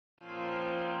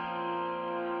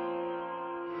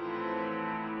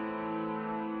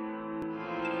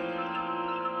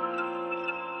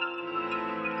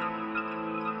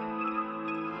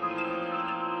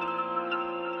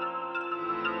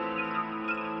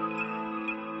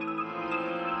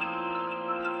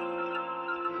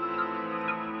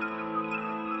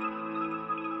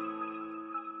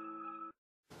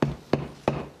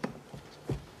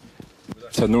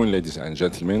afternoon, ladies and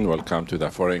gentlemen. Welcome to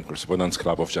the Foreign Correspondents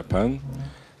Club of Japan.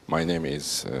 My name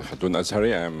is Khaldun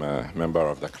Azhari. I'm a member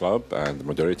of the club and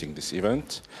moderating this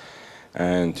event.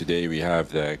 And today we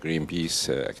have the Greenpeace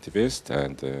activists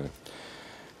and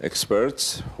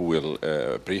experts who will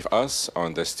brief us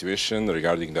on the situation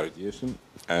regarding the radiation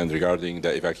and regarding the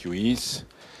evacuees'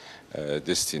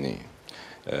 destiny.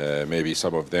 Maybe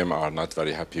some of them are not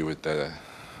very happy with the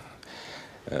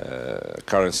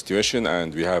current situation,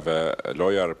 and we have a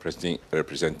lawyer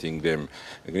representing them.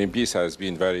 Greenpeace has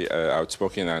been very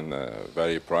outspoken and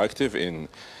very proactive in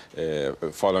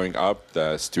following up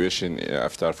the situation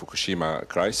after Fukushima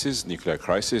crisis, nuclear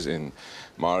crisis in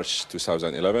March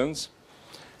 2011.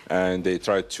 And they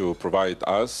tried to provide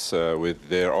us with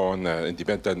their own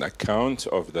independent account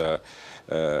of the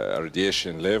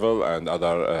radiation level and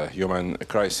other human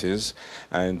crises,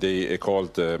 and they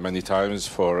called many times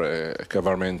for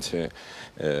government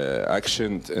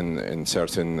action in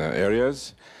certain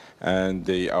areas, and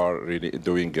they are really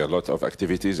doing a lot of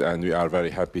activities, and we are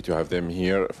very happy to have them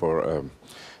here for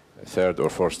third or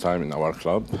fourth time in our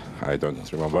club. I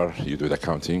don't remember, you do the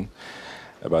counting.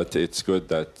 But it's good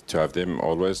to have them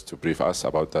always to brief us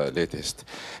about the latest.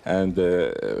 And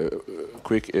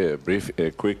quick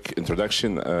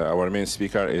introduction. Our main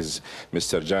speaker is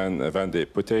Mr. Jan van de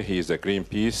Putte. He is a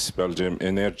Greenpeace Belgium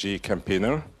energy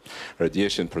campaigner,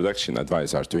 radiation production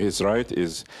advisor. To his right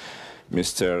is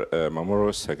Mr.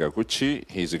 Mamoru Sakaguchi.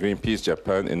 He is a Greenpeace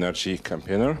Japan energy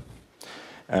campaigner.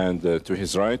 And to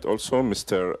his right also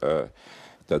Mr.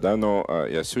 Tadano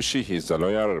Yasushi. He is a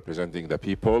lawyer representing the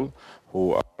people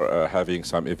who are having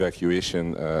some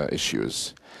evacuation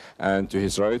issues. And to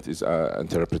his right is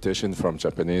interpretation from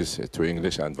Japanese to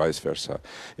English and vice versa.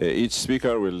 Each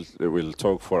speaker will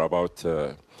talk for about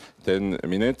 10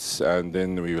 minutes, and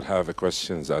then we will have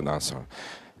questions and answers.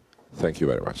 Thank you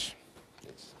very much.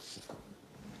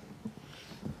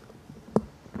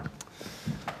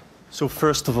 So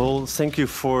first of all, thank you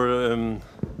for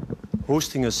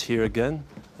hosting us here again.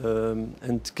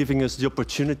 And giving us the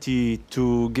opportunity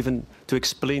to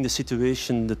explain the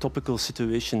situation, the topical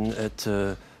situation at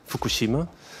Fukushima.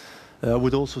 I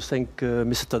would also thank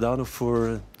Mr. Tadano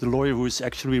for the lawyer who is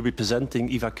actually representing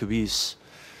evacuees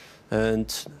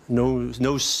and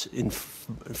knows in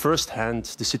first-hand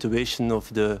the situation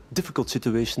of the difficult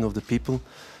situation of the people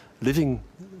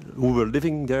who were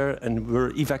living there and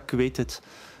were evacuated.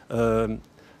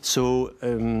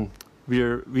 We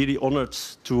are really honored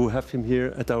to have him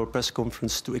here at our press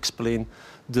conference to explain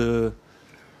the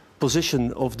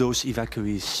position of those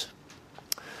evacuees.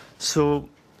 So,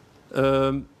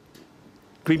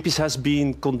 Greenpeace has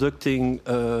been conducting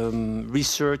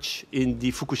research in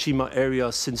the Fukushima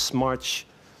area since March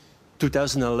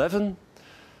 2011.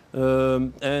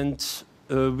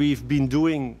 We've been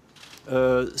doing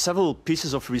several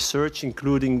pieces of research,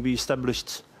 including we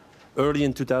established early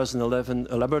in 2011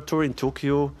 a laboratory in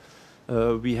Tokyo.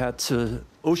 We had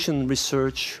ocean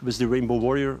research with the Rainbow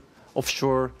Warrior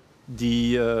offshore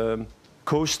the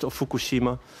coast of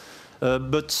Fukushima.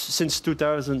 But since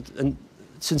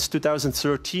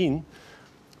 2013,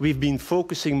 we've been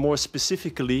focusing more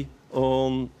specifically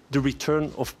on the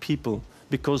return of people,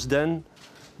 because then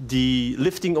the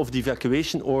lifting of the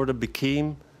evacuation order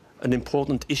became an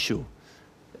important issue.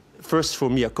 First for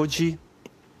Miyakoji,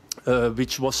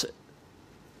 which was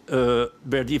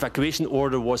where the evacuation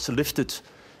order was lifted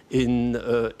in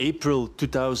April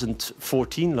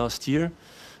 2014 last year,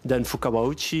 then for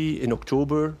Kawauchi in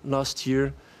October last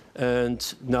year,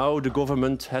 and now the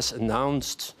government has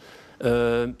announced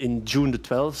in June the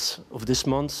 12th of this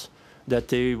month that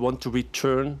they want to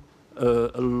return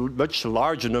a much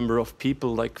larger number of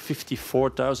people, like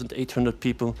 54,800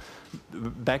 people,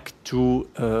 back to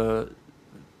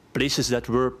places that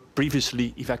were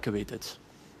previously evacuated.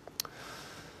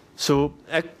 So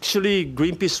actually,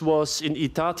 Greenpeace was in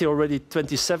Itate already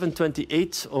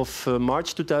 28th of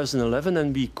March 2011,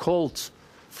 and we called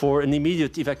for an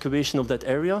immediate evacuation of that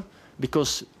area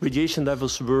because radiation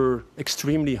levels were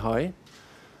extremely high.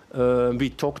 We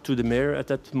talked to the mayor at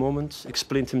that moment,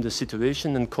 explained him the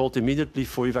situation, and called immediately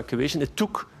for evacuation. It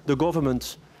took the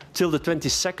government till the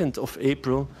 22nd of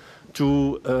April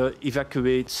to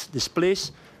evacuate this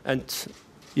place. And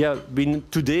yeah,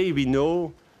 today we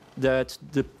know that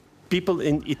the people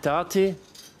in Itate,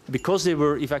 because they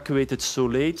were evacuated so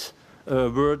late,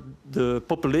 were the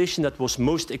population that was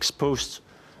most exposed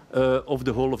of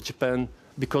the whole of Japan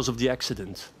because of the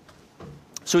accident.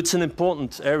 So it's an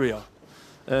important area.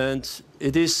 And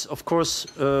it is, of course,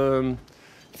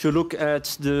 if you look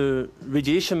at the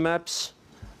radiation maps,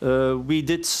 we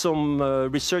did some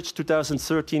research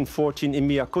 2013-14 in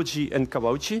Miyakoji and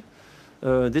Kawauchi.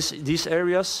 these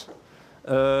areas.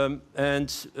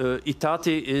 Itate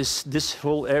is this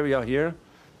whole area here.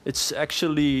 It's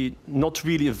actually not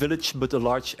really a village, but a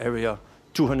large area,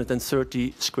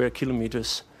 230 square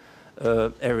kilometers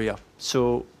area.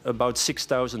 So about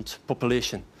 6,000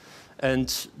 population.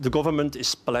 And the government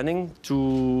is planning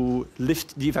to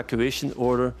lift the evacuation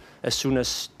order as soon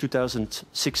as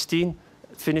 2016,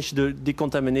 finish the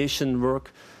decontamination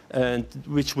work, and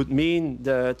which would mean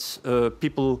that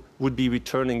people would be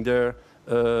returning there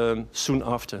soon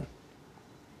after.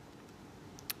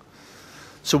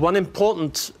 So one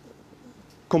important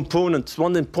component,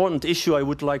 one important issue I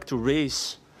would like to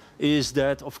raise is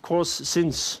that, of course,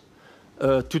 since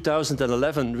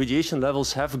 2011, radiation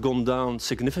levels have gone down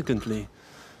significantly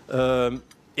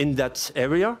in that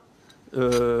area.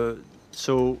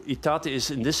 So Itate is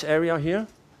in this area here.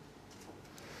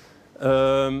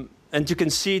 And you can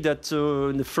see that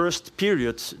in the first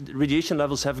period, radiation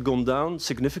levels have gone down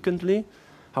significantly.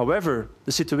 However,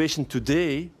 the situation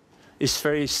today is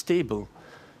very stable.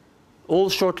 All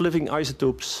short-living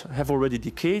isotopes have already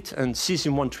decayed, and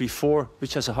cesium-134,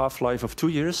 which has a half-life of 2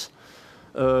 years,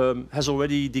 has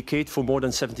already decayed for more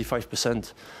than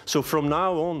 75%. So from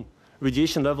now on,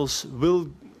 radiation levels will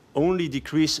only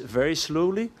decrease very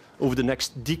slowly over the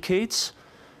next decades.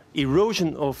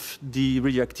 Erosion of the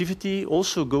radioactivity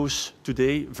also goes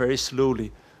today very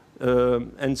slowly.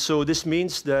 And so this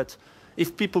means that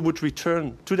if people would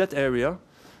return to that area,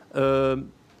 the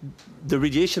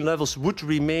radiation levels would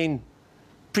remain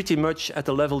pretty much at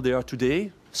the level they are today,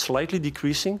 slightly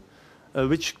decreasing,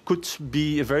 which could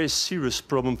be a very serious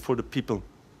problem for the people.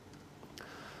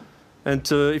 And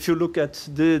if you look at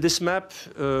this map,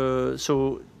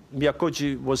 so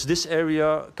Miyakoji was this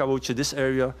area, Kawachi this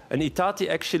area, and Itate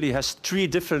actually has 3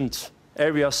 different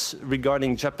areas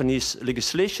regarding Japanese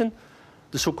legislation.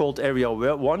 The so-called Area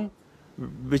 1,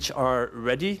 which are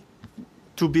ready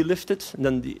to be lifted, and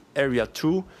then the Area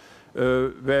 2,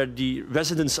 where the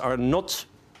residents are not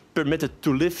permitted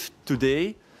to live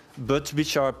today, but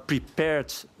which are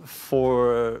prepared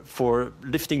for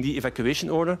lifting the evacuation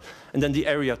order, and then the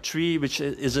Area 3, which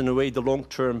is in a way the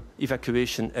long-term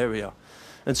evacuation area.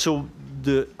 And so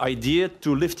the idea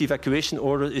to lift the evacuation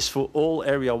order is for all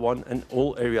Area 1 and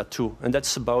all Area 2, and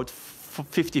that's about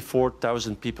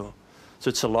 54,000 people. So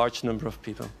it's a large number of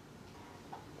people.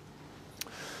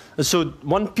 And so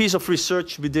one piece of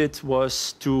research we did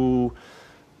was to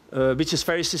which is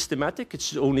very systematic.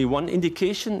 It's only one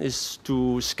indication, is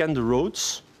to scan the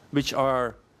roads, which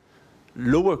are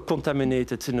lower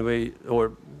contaminated in a way,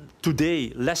 or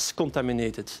today less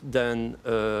contaminated than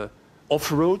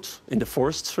off-road in the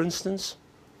forests, for instance.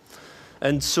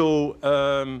 And so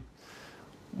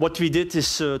what we did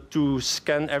is to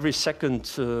scan every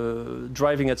second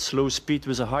driving at slow speed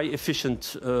with a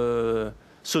high-efficient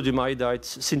sodium iodide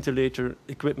scintillator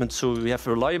equipment. So we have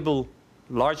reliable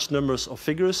large numbers of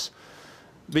figures,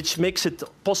 which makes it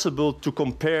possible to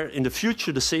compare in the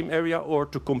future the same area or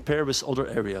to compare with other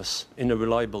areas in a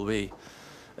reliable way.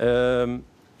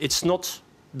 It's not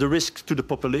the risk to the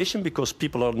population because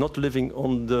people are not living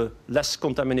on the less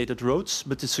contaminated roads,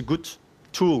 but it's a good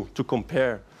tool to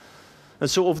compare. And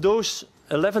so of those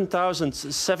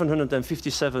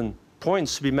 11,757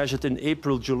 points we measured in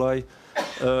April, July,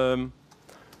 and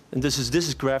this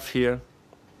is graph here,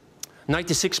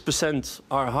 96%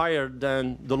 are higher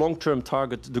than the long-term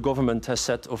target the government has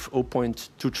set of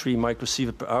 0.23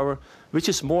 microsievert per hour, which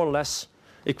is more or less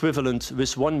equivalent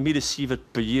with 1 millisievert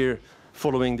per year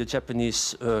following the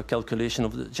Japanese calculation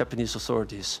of the Japanese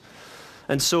authorities.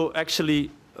 And so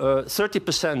actually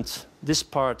 30%, this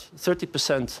part,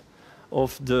 30%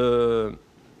 of the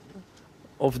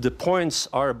points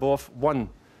are above 1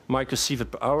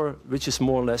 microsievert per hour, which is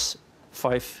more or less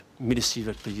 5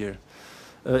 millisievert per year.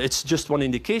 It's just one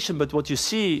indication, but what you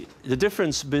see, the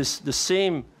difference with the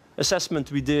same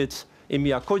assessment we did in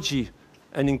Miyakoji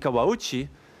and in Kawauchi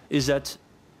is that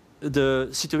the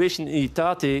situation in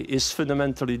Itate is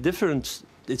fundamentally different.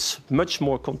 It's much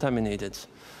more contaminated.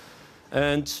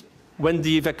 And when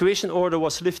the evacuation order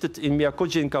was lifted in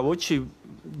Miyakoji and Kawauchi,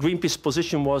 Greenpeace's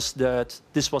position was that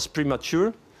this was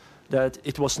premature, that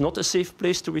it was not a safe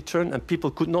place to return and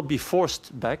people could not be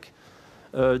forced back.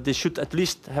 They should at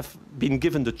least have been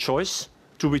given the choice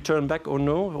to return back or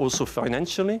no, also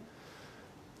financially.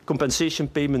 Compensation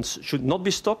payments should not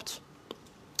be stopped.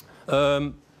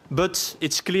 But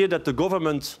it's clear that the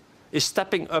government is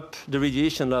stepping up the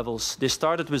radiation levels. They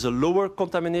started with a lower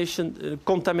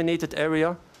contaminated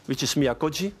area, which is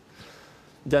Miyakoji.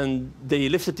 Then they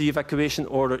lifted the evacuation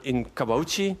order in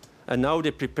Kawauchi, and now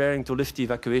they're preparing to lift the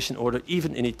evacuation order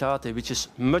even in Itate, which is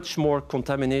much more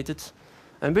contaminated.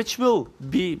 and which will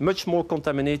be much more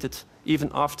contaminated even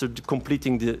after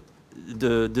completing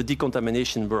the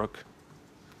decontamination work.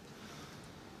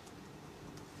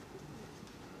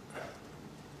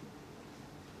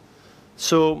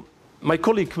 So my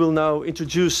colleague will now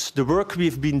introduce the work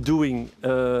we've been doing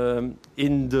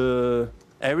in the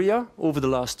area over the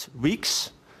last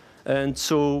weeks. And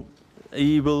so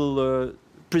he will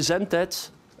present that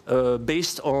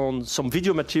based on some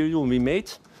video material we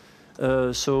made.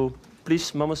 So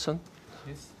please, Mama-san.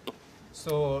 Yes.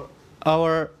 So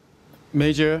our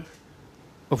major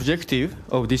objective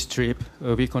of this trip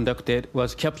we conducted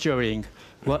was capturing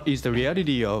what is the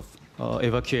reality of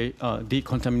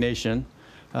decontamination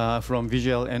from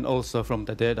visual and also from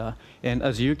the data. And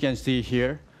as you can see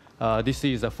here, this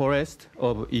is the forest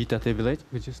of Iitate village.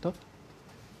 Would you stop?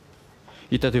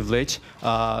 Iitate village.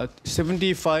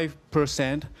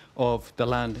 75% of the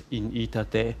land in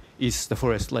Iitate is the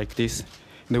forest like this,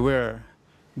 where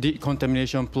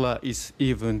decontamination is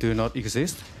even do not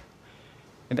exist.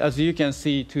 And as you can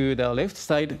see to the left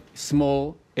side,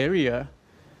 small area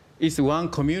is one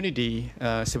community.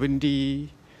 70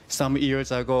 some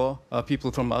years ago,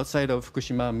 people from outside of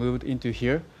Fukushima moved into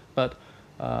here, but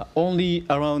only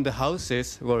around the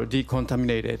houses were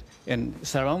decontaminated, and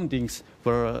surroundings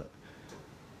were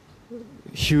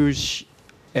huge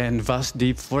and vast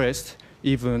deep forest,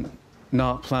 even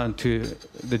not planned to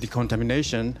the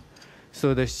decontamination.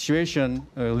 So the situation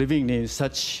living in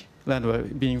such land, or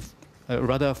being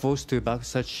rather forced to back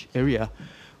such area,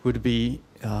 would be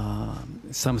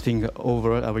something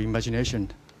over our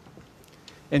imagination.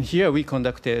 And here we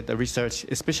conducted the research,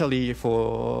 especially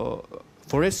for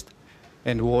forest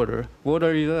and water.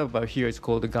 Water reservoir here is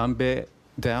called the Gambe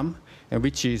Dam, and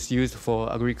which is used for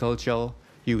agricultural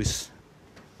use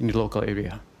in the local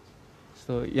area.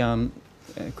 So I'm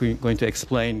going to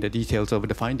explain the details of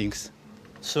the findings.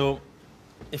 So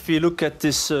if we look at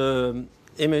this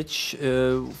image,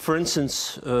 for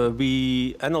instance,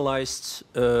 we analyzed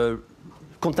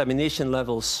contamination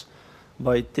levels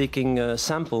by taking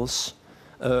samples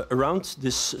around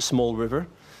this small river.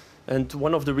 And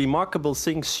one of the remarkable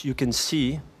things you can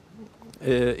see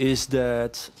is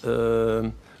that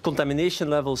contamination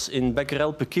levels in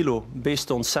becquerel per kilo based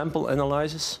on sample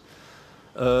analysis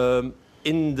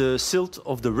in the silt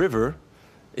of the river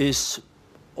is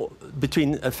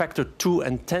between a factor 2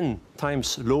 and 10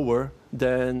 times lower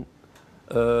than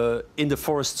in the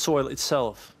forest soil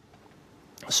itself.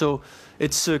 So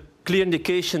it's a clear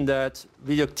indication that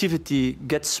radioactivity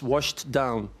gets washed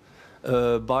down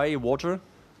by water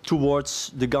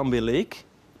towards the Gambe Lake.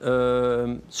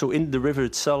 So in the river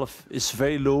itself is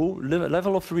very low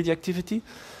level of radioactivity,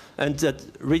 and that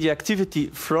radioactivity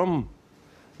from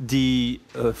the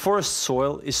forest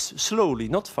soil is slowly,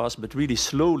 not fast, but really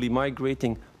slowly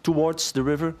migrating towards the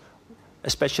river,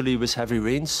 especially with heavy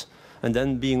rains, and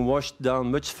then being washed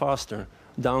down much faster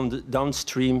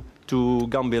downstream to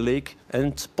Gambe Lake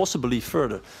and possibly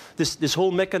further. This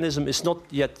whole mechanism is not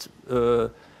yet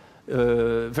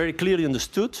very clearly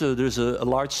understood. There's a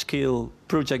large-scale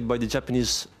project by the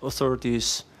Japanese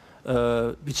authorities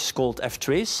which is called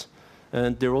F-Trace,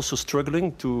 and they're also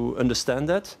struggling to understand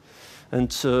that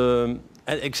and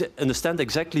understand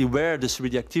exactly where this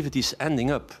radioactivity is ending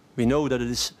up. We know that it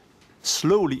is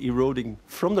slowly eroding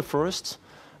from the forest,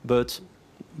 but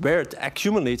where it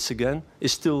accumulates again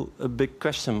is still a big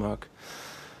question mark.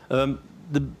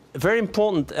 The very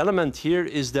important element here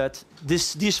is that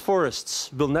these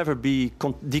forests will never be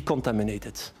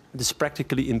decontaminated. It is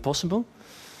practically impossible.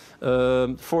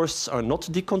 Forests are not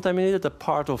decontaminated. A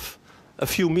part of a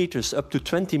few meters, up to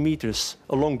 20 meters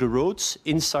along the roads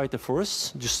inside the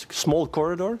forests, just a small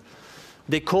corridor.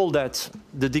 They call that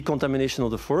the decontamination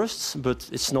of the forests, but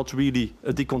it's not really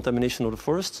a decontamination of the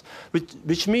forests,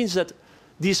 which means that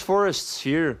these forests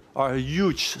here are a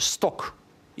huge stock,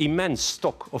 immense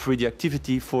stock of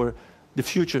radioactivity for the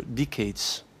future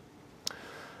decades,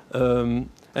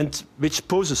 and which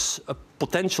poses a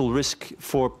potential risk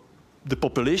for the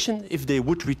population if they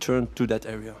would return to that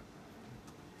area.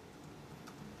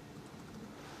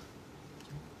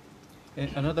 And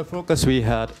another focus we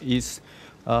had is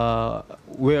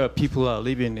where people are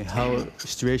living, how the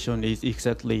situation is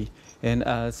exactly. And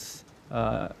as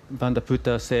Van der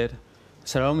Putte said,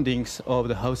 surroundings of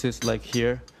the houses like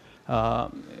here,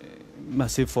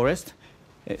 massive forest,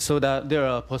 so that there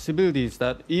are possibilities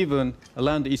that even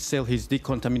land itself is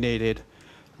decontaminated,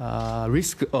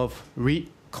 risk of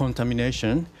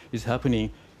recontamination is happening.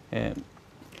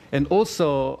 And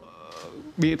also,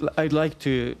 I'd like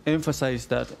to emphasize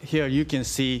that here you can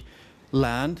see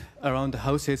land around the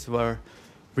houses were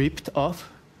ripped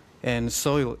off and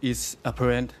soil is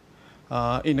apparent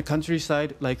In the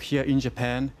countryside, like here in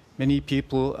Japan, many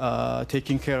people are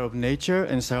taking care of nature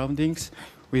and surroundings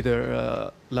with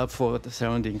their love for the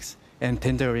surroundings and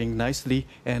tendering nicely,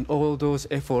 and all those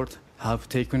efforts have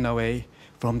taken away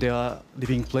from their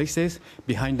living places.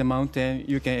 Behind the mountain,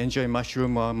 you can enjoy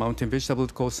mushroom or mountain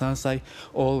vegetables called sansai.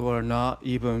 All were not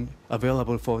even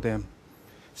available for them.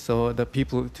 So the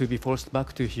people to be forced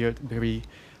back to here, very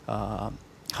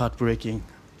heartbreaking.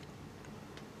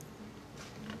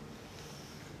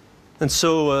 And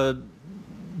so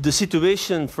the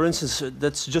situation, for instance,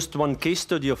 that's just one case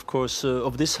study, of course,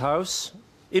 of this house,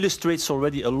 illustrates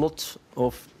already a lot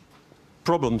of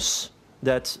problems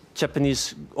that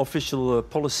Japanese official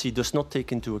policy does not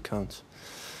take into account.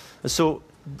 And so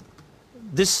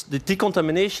the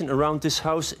decontamination around this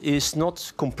house is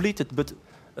not completed, but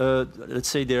let's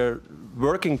say they're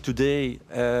working today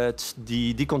at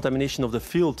the decontamination of the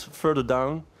field further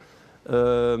down.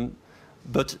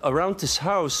 But around this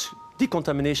house,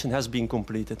 decontamination has been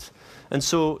completed. And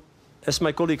so, as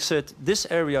my colleague said, this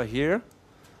area here,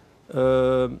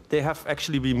 they have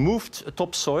actually removed a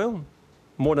topsoil,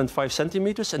 more than 5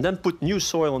 centimeters, and then put new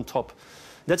soil on top.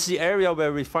 That's the area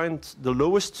where we find the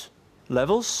lowest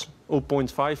levels,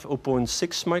 0.5,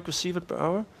 0.6 microsievert per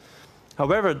hour.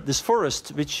 However, this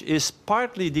forest, which is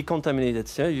partly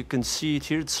decontaminated, yeah, you can see it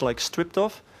here, it's like stripped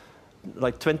off,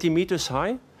 like 20 meters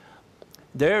high.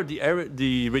 There,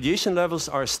 the radiation levels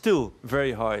are still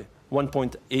very high,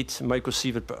 1.8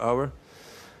 microsievert per hour,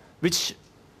 which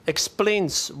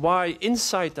explains why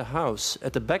inside the house,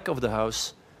 at the back of the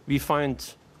house, we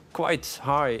find quite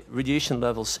high radiation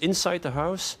levels inside the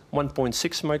house,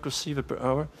 1.6 microsievert per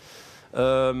hour.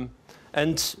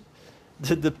 And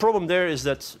the problem there is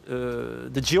that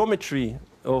the geometry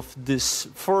of this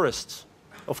forest,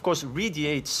 of course,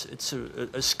 radiates. It's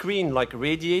a screen like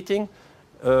radiating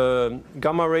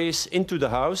gamma rays into the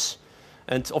house,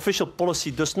 and official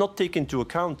policy does not take into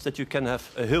account that you can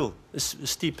have a hill, a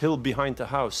steep hill behind the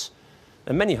house.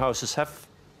 And many houses have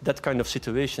that kind of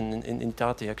situation in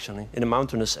Tate, actually, in a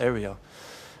mountainous area.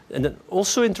 And then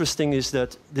also interesting is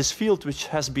that this field, which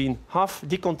has been half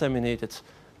decontaminated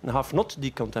and half not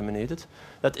decontaminated,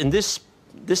 that in this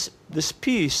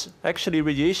piece, actually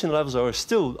radiation levels are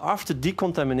still, after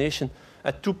decontamination,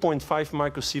 at 2.5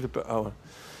 microsievert per hour.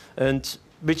 And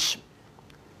which,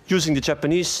 using the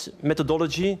Japanese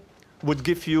methodology, would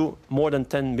give you more than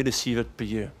 10 millisievert per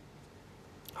year.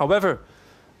 However,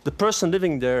 the person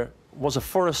living there was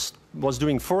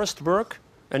doing forest work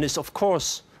and is, of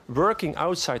course, working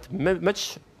outside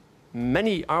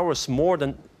many hours more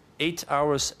than 8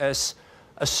 hours as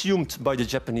assumed by the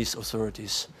Japanese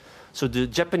authorities. So the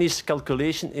Japanese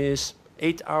calculation is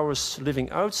 8 hours living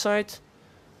outside,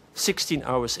 16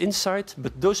 hours inside,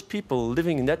 but those people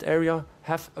living in that area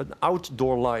have an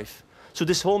outdoor life. So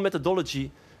this whole methodology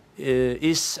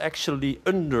is actually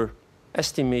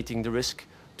underestimating the risk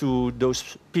to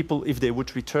those people if they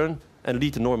would return and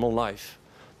lead a normal life.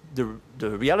 The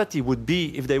reality would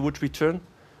be, if they would return,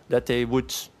 that they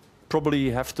would probably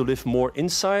have to live more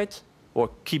inside or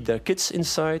keep their kids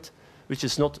inside, which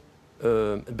is not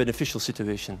a beneficial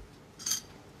situation.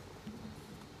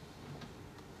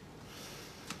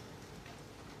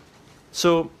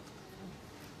 So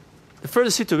the further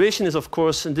situation is, of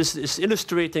course, and this is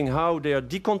illustrating how they are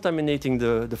decontaminating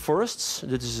the forests.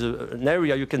 This is an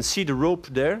area, you can see the rope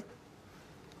there.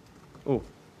 Oh.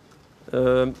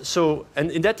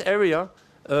 And in that area,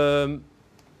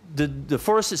 the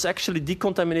forest is actually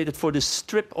decontaminated for this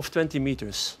strip of 20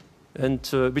 meters, and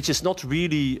which is not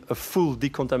really a full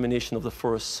decontamination of the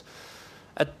forests.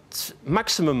 At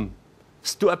maximum,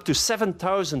 up to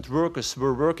 7,000 workers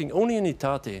were working only in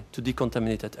Itate to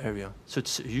decontaminate that area. So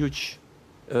it's a huge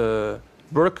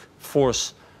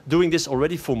workforce doing this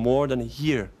already for more than a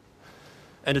year.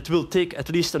 And it will take at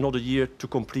least another year to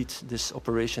complete this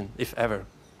operation, if ever.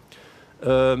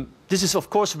 This is,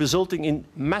 of course, resulting in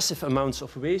massive amounts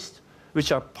of waste,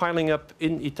 which are piling up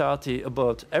in Itate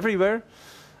about everywhere.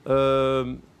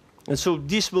 And so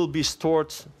these will be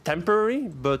stored temporarily,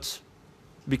 but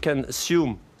we can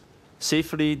assume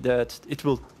safely that it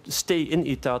will stay in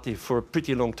Itate for a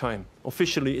pretty long time.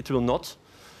 Officially, it will not.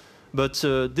 But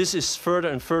this is further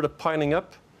and further piling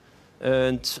up,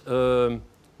 and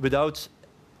without,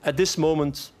 at this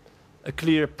moment, a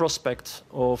clear prospect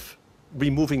of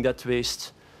removing that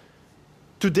waste.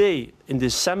 Today, in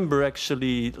December,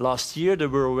 actually, last year, there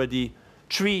were already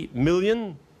 3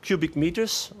 million cubic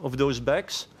meters of those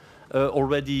bags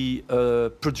already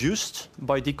produced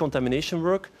by decontamination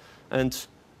work. And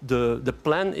the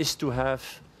plan is to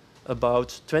have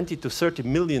about 20 to 30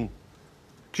 million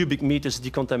cubic meters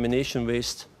decontamination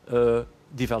waste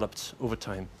developed over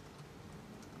time.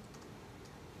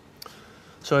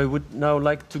 So I would now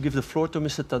like to give the floor to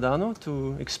Mr. Tadano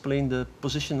to explain the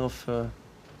position of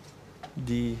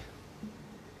the...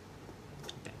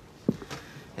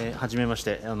 はじめまし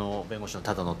て、弁護士の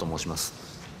只野と申します。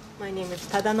My name is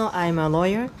Tadano. I'm a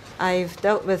lawyer. I've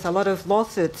dealt with a lot of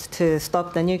lawsuits to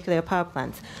stop the nuclear power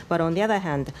plants. But on the other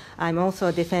hand, I'm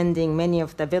also defending many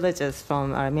of the villagers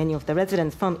from, or many of the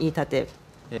residents from Iitate.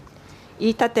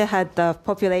 Iitate had a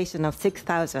population of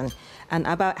 6,000, and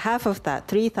about half of that,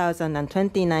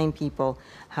 3,029 people,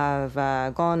 have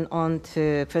gone on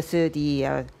to pursue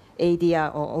the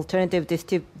ADR, or alternative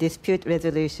dispute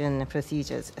resolution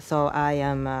procedures. So I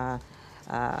am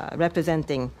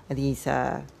representing these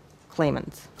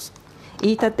claimants.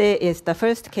 Iitate is the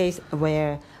first case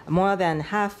where more than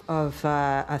half of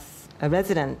a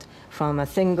resident from a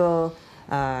single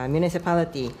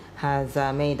municipality has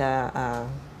made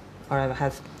or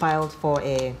has filed for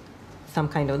some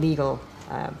kind of legal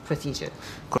procedure.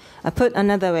 Put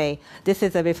another way, this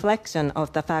is a reflection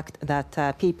of the fact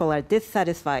that people are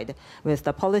dissatisfied with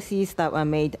the policies that were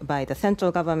made by the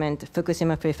central government,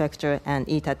 Fukushima Prefecture, and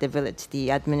Iitate Village, the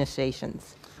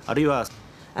administrations.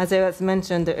 As I was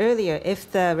mentioned earlier, if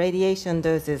the radiation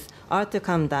doses are to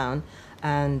come down,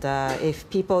 and if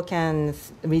people can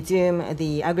resume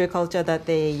the agriculture that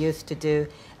they used to do,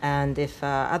 and if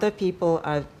other people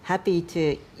are happy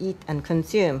to eat and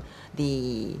consume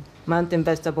the mountain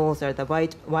vegetables or the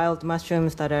wild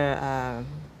mushrooms that are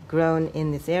grown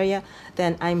in this area,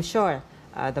 then I'm sure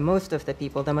the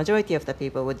majority of the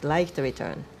people would like to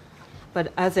return.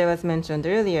 But as I was mentioned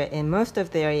earlier, in most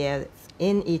of the areas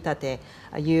in Iitate,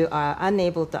 you are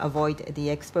unable to avoid the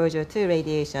exposure to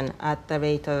radiation at the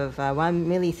rate of 1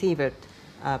 millisievert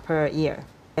per year.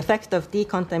 The effect of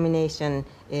decontamination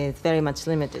is very much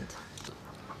limited.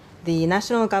 The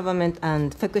national government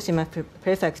and Fukushima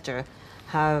Prefecture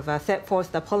have set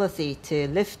forth the policy to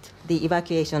lift the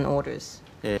evacuation orders.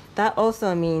 That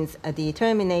also means the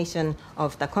termination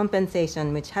of the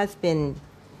compensation which has been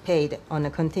paid on a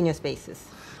continuous basis.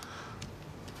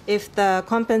 If the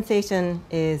compensation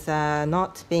is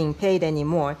not being paid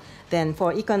anymore, then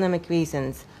for economic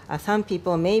reasons, some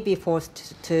people may be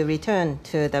forced to return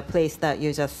to the place that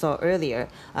you just saw earlier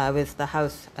with the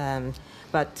house.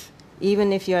 But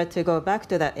even if you are to go back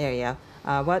to that area,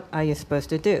 what are you supposed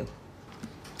to do?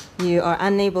 You are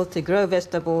unable to grow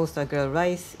vegetables or grow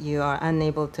rice. You are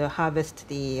unable to harvest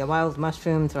the wild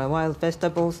mushrooms or wild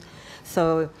vegetables.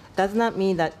 So does not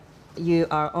mean that you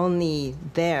are only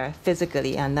there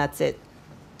physically and that's it.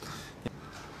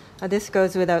 This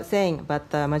goes without saying,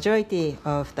 but the majority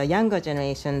of the younger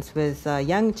generations with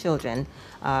young children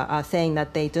are saying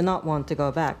that they do not want to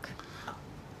go back.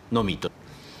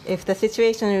 If the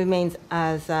situation remains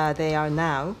as they are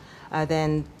now,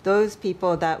 then those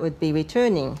people that would be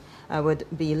returning would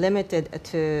be limited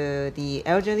to the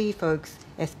elderly folks,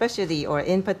 especially or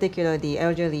in particular the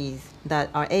elderly that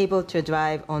are able to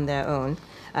drive on their own,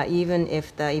 even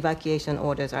if the evacuation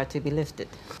orders are to be lifted.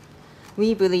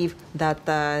 We believe that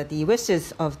the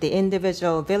wishes of the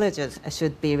individual villagers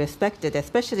should be respected,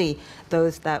 especially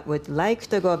those that would like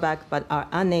to go back but are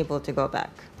unable to go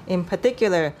back. In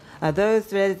particular,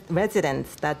 those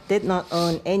residents that did not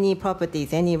own any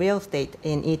properties, any real estate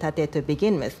in Iitate to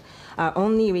begin with, are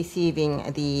only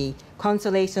receiving the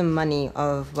consolation money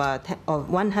of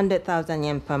 100,000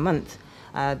 yen per month.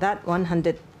 That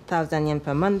 100,000 yen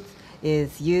per month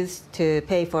is used to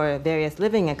pay for various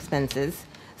living expenses,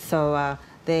 so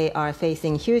they are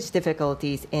facing huge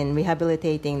difficulties in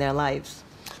rehabilitating their lives.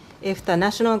 If the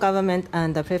national government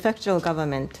and the prefectural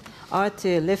government are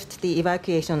to lift the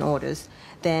evacuation orders,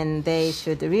 then they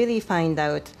should really find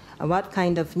out what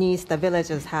kind of needs the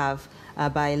villagers have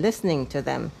by listening to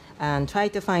them, and try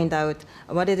to find out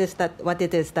what it is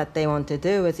that they want to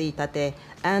do with Iitate,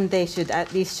 and they should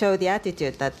at least show the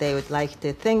attitude that they would like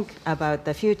to think about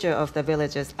the future of the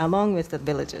villagers along with the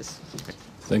villagers.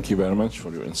 Thank you very much for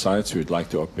your insights. We'd like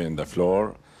to open the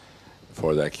floor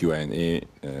for the Q&A.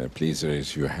 Please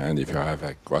raise your hand if you have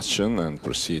a question and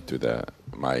proceed to the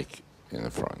mic in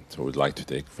the front. Who would like to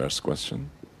take first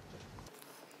question?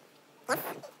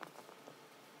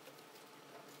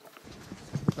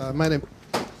 My name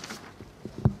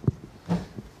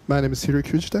is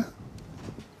Hiroki Fujita.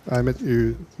 I met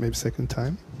you maybe second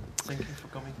time. Thank you for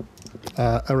coming.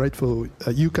 I write for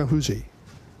Yukan Fuji,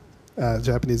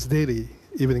 Japanese daily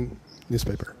evening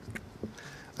newspaper.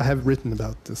 I have written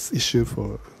about this issue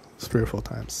for 3 or 4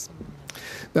 times.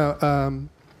 Now,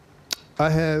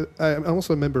 I'm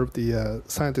also a member of the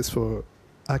Scientists for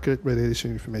Accurate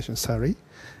Radiation Information SARI.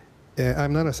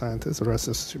 I'm not a scientist or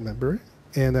associate member,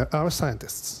 and our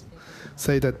scientists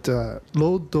say that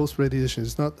low dose radiation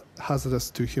is not hazardous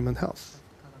to human health.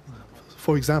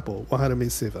 for example, 100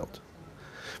 millisievert.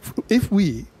 If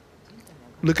we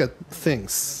look at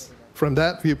things from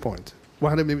that viewpoint,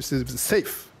 100 millisievert is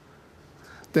safe,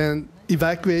 then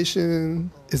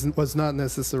evacuation was not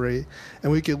necessary,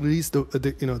 and we could release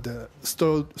the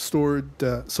stored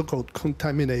so-called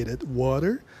contaminated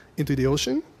water into the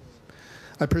ocean.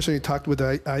 I personally talked with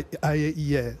the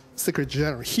IAEA Secretary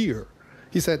General here.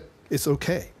 He said it's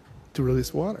okay to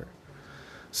release water.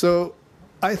 So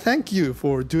I thank you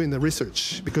for doing the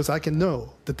research because I can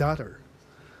know the data.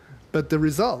 But the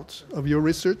result of your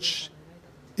research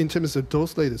in terms of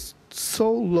dose rate is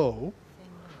so low,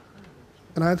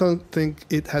 and I don't think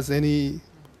it has any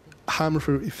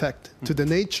harmful effect to the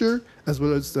nature as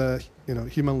well as the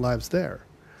human lives there.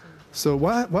 So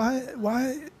why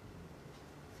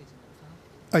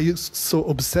are you so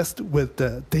obsessed with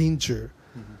the danger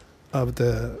of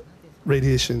the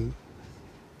radiation?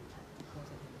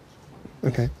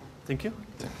 Okay. Thank you.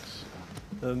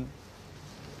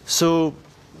 So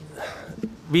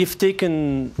we've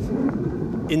taken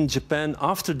in Japan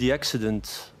after the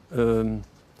accident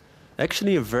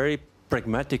actually a very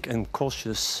pragmatic and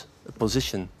cautious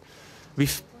position.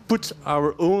 We've put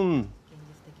our own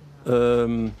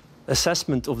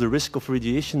assessment of the risk of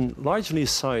radiation largely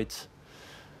aside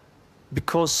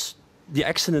because the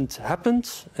accident happened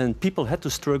and people had to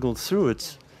struggle through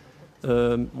it.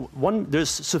 There's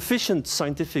sufficient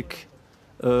scientific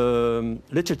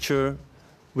literature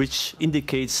which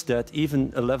indicates that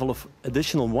even a level of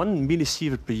additional 1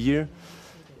 millisievert per year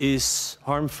is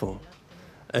harmful.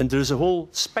 And there's a whole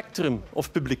spectrum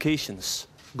of publications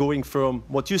going from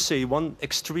what you say, one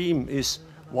extreme is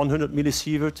 100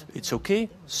 millisievert, it's okay.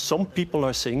 Some people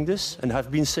are saying this and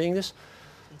have been saying this.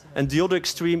 And the other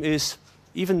extreme is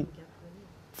even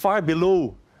far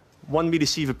below 1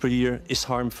 millisievert per year is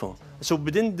harmful. So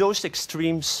within those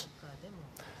extremes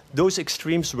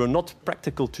were not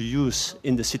practical to use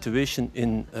in the situation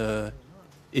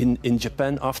in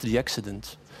Japan after the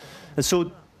accident. And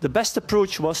so the best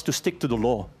approach was to stick to the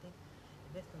law,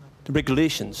 the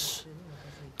regulations,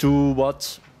 to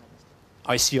what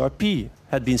ICRP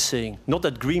had been saying. Not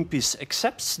that Greenpeace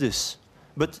accepts this,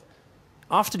 but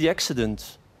after the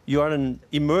accident, you are in an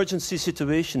emergency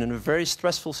situation, in a very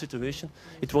stressful situation.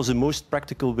 It was the most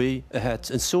practical way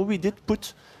ahead. And so we did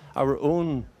put our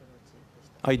own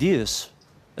ideas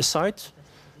aside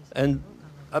and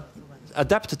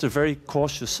adapted a very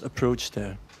cautious approach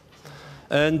there.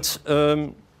 And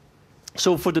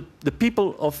so for the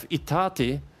people of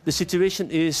Itate, the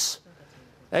situation is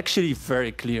actually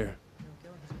very clear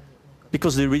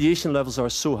because the radiation levels are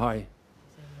so high.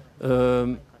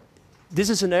 This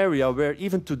is an area where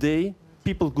even today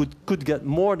people could get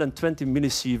more than 20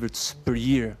 millisieverts per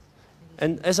year.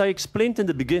 And as I explained in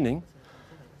the beginning,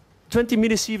 20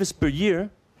 millisieverts per year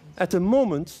at the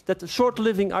moment that the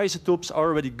short-living isotopes are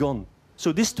already gone.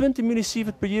 So this 20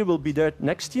 millisievert per year will be there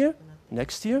next year,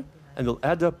 and will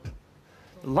add up.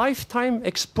 Lifetime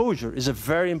exposure is a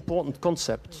very important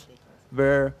concept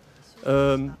where,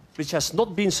 which has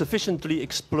not been sufficiently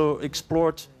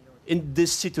explored in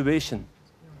this situation.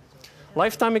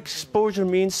 Lifetime exposure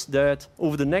means that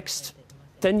over the next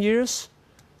 10 years,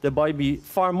 there might be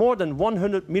far more than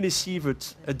 100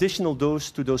 millisievert additional dose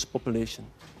to those population.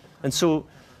 And so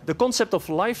the concept of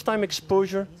lifetime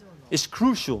exposure is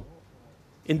crucial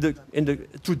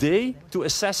today to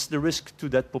assess the risk to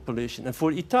that population. And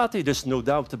for Itate, there's no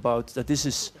doubt about that this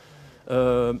is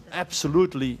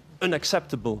absolutely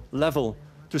unacceptable level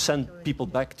to send people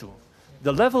back to.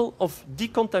 The level of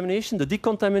decontamination, the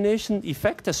decontamination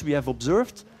effect, as we have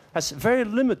observed, has very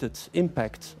limited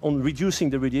impact on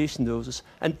reducing the radiation doses.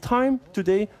 And time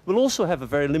today will also have a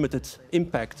very limited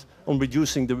impact on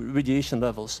reducing the radiation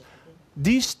levels.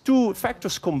 These two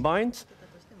factors combined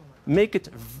make it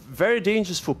very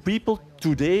dangerous for people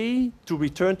today to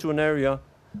return to an area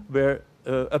where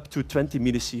up to 20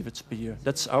 millisieverts per year.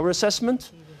 That's our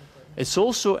assessment. It's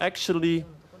also actually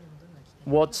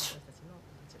what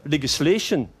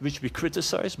legislation, which we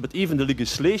criticize, but even the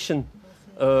legislation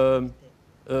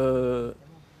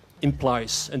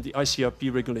implies, and the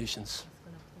ICRP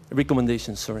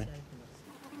recommendations, sorry.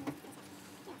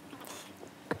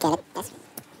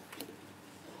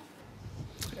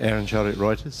 Aaron Charlotte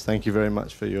Reuters, thank you very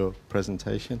much for your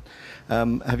presentation.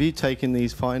 Have you taken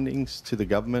these findings to the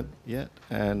government yet?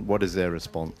 And what is their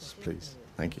response, please?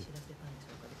 Thank you.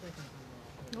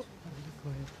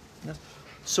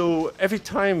 So every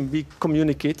time we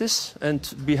communicate this,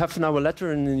 and we have now a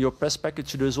letter, and in your press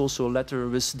package there's also a letter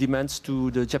with demands to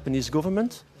the Japanese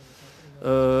government.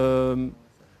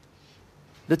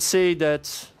 Let's say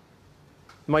that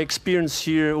my experience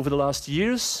here over the last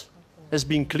years has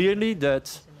been clearly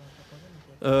that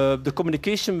The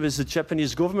communication with the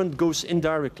Japanese government goes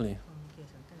indirectly.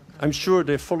 I'm sure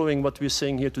they're following what we're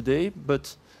saying here today,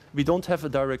 but we don't have a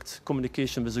direct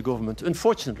communication with the government.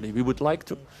 Unfortunately, we would like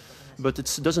to, but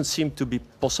it doesn't seem to be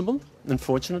possible,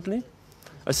 unfortunately.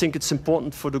 I think it's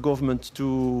important for the government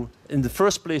to, in the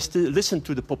first place, to listen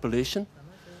to the population.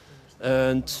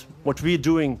 And what we're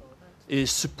doing is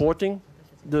supporting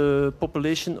the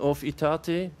population of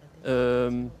Itate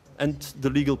and the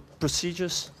legal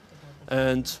procedures.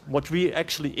 And what we're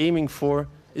actually aiming for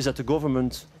is that the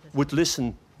government would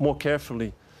listen more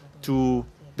carefully to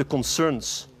the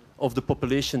concerns of the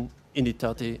population in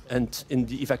Itate and in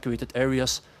the evacuated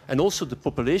areas, and also the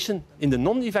population in the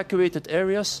non-evacuated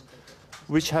areas,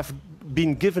 which have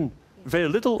been given very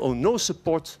little or no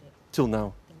support till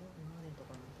now.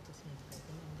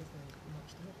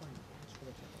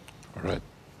 All right.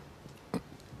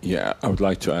 Yeah, I would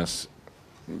like to ask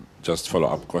just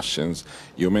follow-up questions.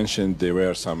 You mentioned there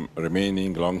were some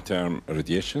remaining long-term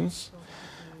radiations.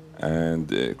 And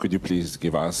could you please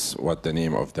give us what the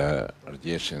name of the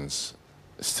radiations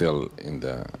still in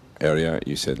the area?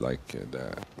 You said like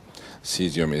the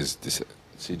cesium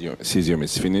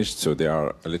is finished, so they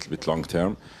are a little bit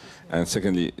long-term. And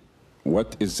secondly,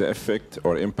 what is the effect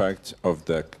or impact of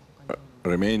the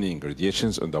remaining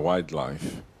radiations on the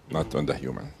wildlife, not on the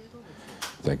human?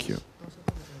 Thank you.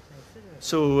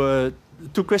 So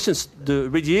two questions. The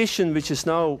radiation, which is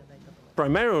now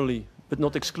primarily, but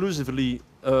not exclusively,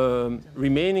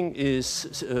 remaining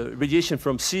is radiation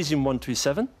from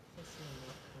cesium-137,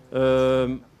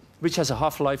 which has a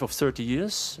half-life of 30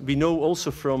 years. We know also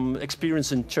from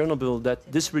experience in Chernobyl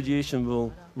that this radiation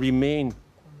will remain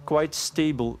quite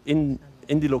stable in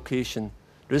the location.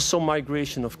 There is some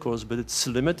migration, of course, but it's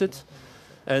limited.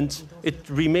 And it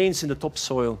remains in the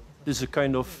topsoil. There's a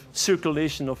kind of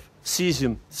circulation of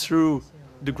cesium through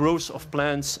the growth of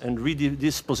plants and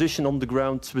redisposition on the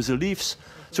ground with the leaves.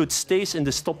 So it stays in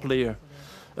this top layer.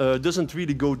 Doesn't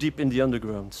really go deep in the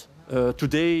underground.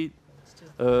 Today,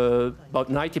 about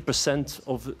 90%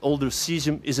 of all the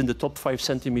cesium is in the top 5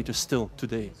 centimeters still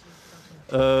today.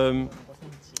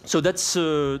 So that's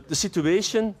the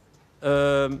situation.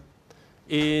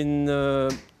 In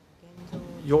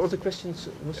your other questions?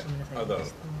 Yeah. Other,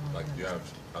 like you have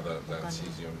other than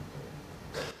cesium?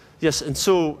 Yes, and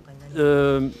so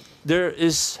there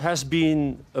has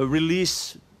been a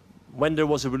release, when there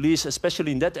was a release,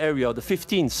 especially in that area, the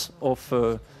 15th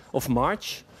of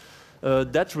March.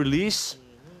 That release,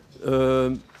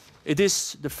 it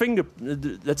is the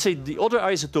let's say the other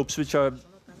isotopes, which are,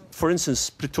 for instance,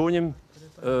 plutonium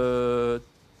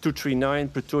 239,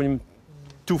 plutonium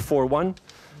 241,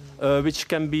 which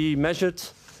can be measured.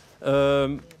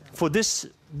 For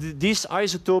these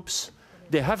isotopes,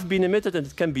 they have been emitted, and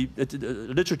it can be.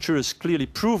 Literature is clearly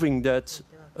proving that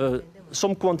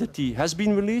some quantity has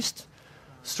been released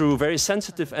through very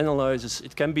sensitive analysis.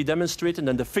 It can be demonstrated,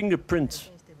 and the fingerprint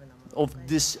of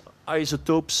these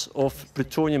isotopes of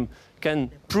plutonium can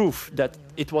prove that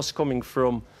it was coming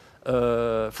from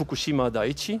Fukushima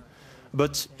Daiichi.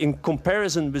 But in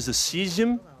comparison with the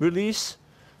cesium release,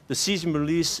 the cesium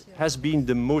release has been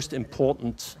the most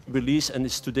important release and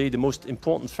is today the most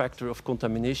important factor of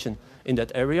contamination in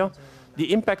that area.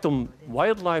 The impact on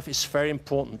wildlife is very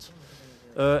important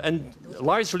and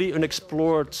largely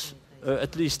unexplored,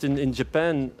 at least in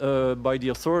Japan, by the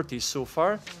authorities so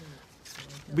far.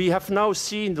 We have now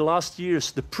seen the last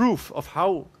years the proof of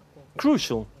how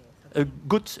crucial a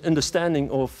good understanding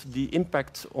of the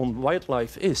impact on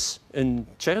wildlife is. In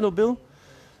Chernobyl,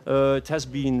 it has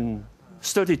been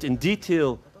studied in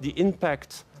detail the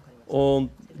impact on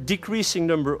decreasing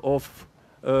number of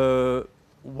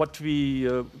what we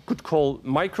could call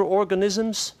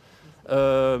microorganisms,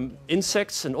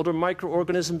 insects and other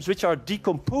microorganisms which are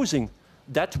decomposing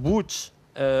that wood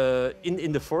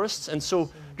in the forests. And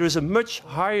so there is a much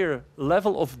higher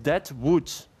level of dead wood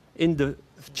in the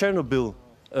Chernobyl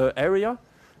area,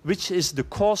 which is the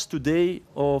cause today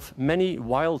of many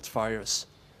wildfires.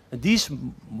 And these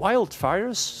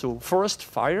wildfires, so forest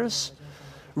fires,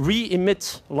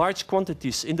 re-emit large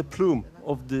quantities in the plume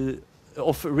of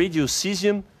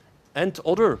radiocesium and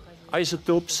other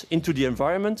isotopes into the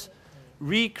environment,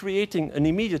 recreating an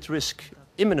immediate risk,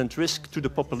 imminent risk to the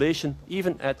population,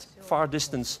 even at far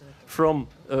distance from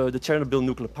the Chernobyl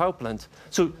nuclear power plant.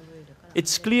 So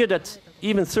it's clear that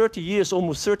even 30 years,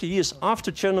 almost 30 years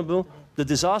after Chernobyl, the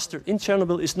disaster in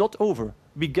Chernobyl is not over.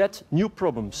 We get new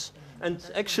problems. And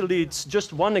actually, it's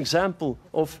just one example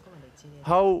of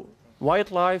how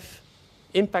wildlife,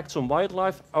 impacts on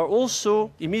wildlife, are also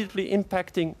immediately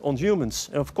impacting on humans.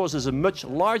 And of course, there's a much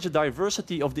larger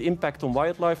diversity of the impact on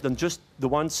wildlife than just the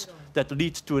ones that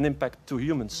lead to an impact to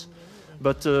humans.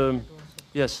 But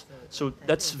yes, so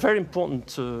that's a very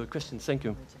important question. Thank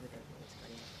you.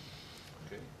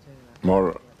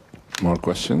 More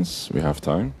questions? We have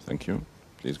time. Thank you.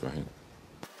 Please go ahead.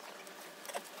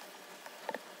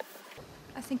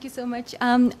 Thank you so much.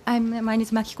 My name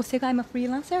is Makiko Sega. I'm a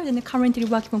freelancer and currently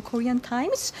working on Korean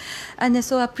Times. And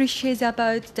so I appreciate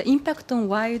about the impact on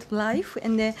wildlife.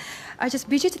 And I just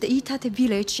visited Iitate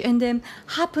village and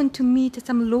happened to meet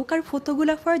some local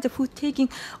photographers who taking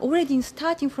already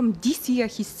starting from this year,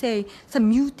 he say, some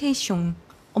mutation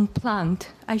on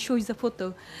plant. I show you the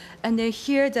photo. And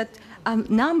here that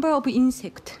number of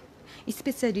insects,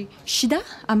 especially shida,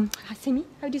 semi,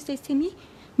 how do you say semi?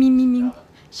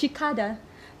 Cicada.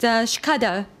 The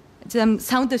cicada, the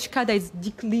sound of cicada is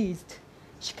decreased.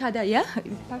 Cicada, yeah?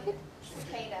 Perfect?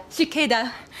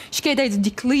 Cicada is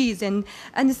decreased. And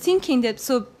thinking that,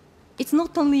 so it's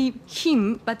not only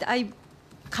him, but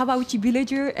Kawauchi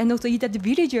villager and also Iitate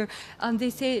villager, they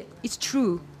say it's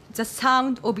true. The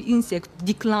sound of insect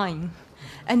decline.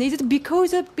 And is it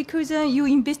because you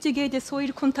investigate the soil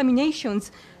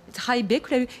contaminations, it's high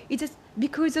becquerel? Is it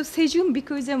because of cesium?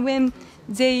 Because when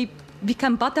they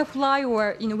become butterfly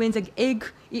or when the egg,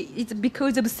 it's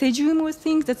because of cesium or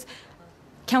things that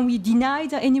can we deny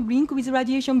any link with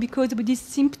radiation because of this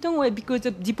symptom or because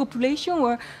of depopulation,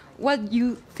 or what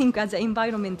you think as the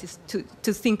environment is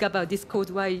to think about this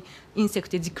cause why insects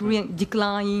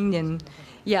decline? And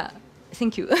yeah,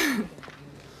 thank you.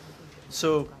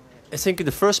 So I think in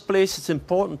the first place it's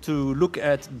important to look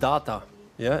at data,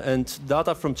 yeah, and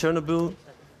data from Chernobyl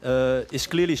is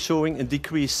clearly showing a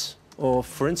decrease of,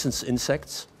 for instance,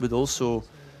 insects, but also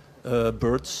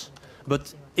birds.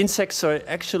 But insects are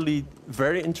actually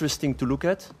very interesting to look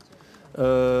at.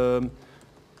 The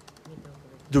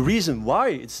reason why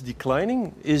it's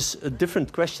declining is a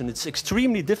different question. It's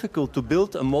extremely difficult to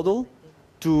build a model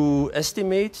to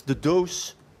estimate the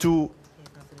dose to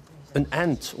an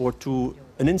ant or to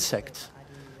an insect.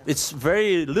 It's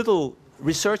very little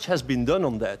research has been done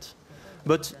on that.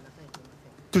 But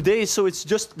today, so it's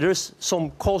just there's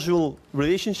some causal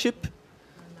relationship.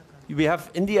 We have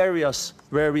in the areas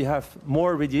where we have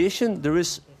more radiation,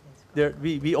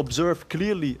 we observe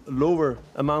clearly a lower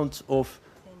amount of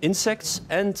insects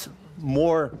and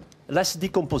less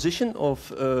decomposition of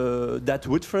that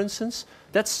wood, for instance.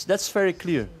 That's very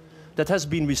clear. That has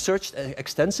been researched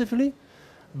extensively,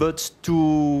 but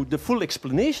the full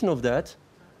explanation of that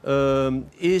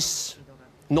is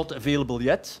not available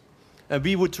yet. And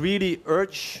we would really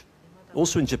urge,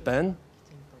 also in Japan,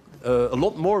 a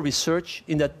lot more research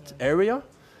in that area,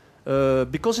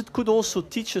 because it could also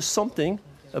teach us something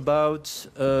about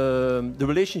the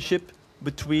relationship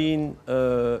between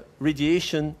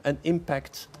radiation and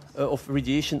impact of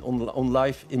radiation on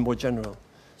life in more general.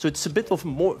 So it's a bit of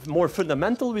more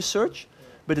fundamental research,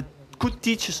 but it could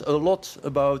teach us a lot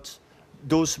about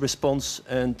dose response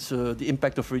and the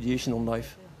impact of radiation on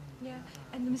life. Yeah,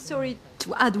 and I'm sorry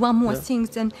to add one more thing.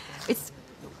 And it's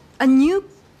a new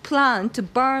plant to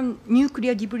burn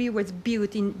nuclear debris was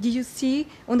built in. Did you see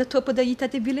on the top of the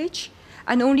Iitate village?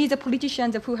 And only the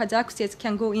politicians who had access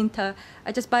can go into.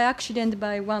 Just by accident,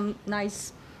 by one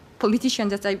nice politician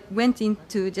that I went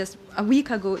into just a week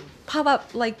ago, power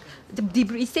like the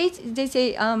debris. They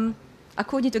say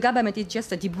according to government, it's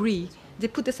just a debris. They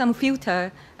put some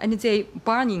filter and they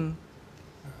burning.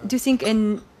 Do you think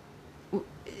and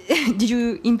did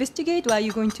you investigate? Or are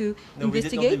you going to investigate? No, we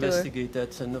did not investigate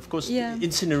that. And of course,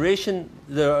 incineration,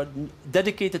 there are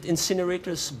dedicated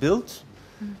incinerators built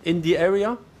in the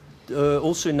area,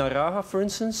 also in Naraha, for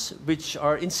instance, which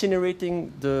are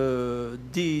incinerating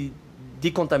the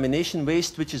decontamination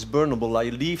waste, which is burnable,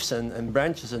 like leaves and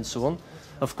branches and so on.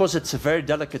 Of course, it's a very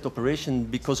delicate operation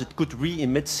because it could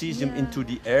re-emit cesium into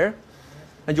the air.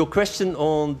 And your question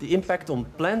on the impact on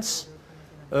plants,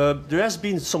 there has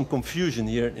been some confusion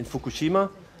here in Fukushima.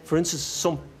 For instance,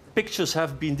 some pictures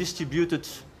have been distributed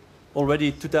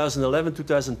already 2011,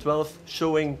 2012,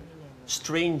 showing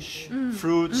strange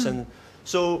fruits. And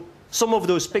so some of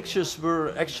those pictures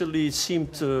were actually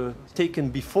seemed taken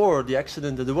before the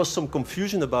accident, and there was some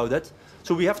confusion about that.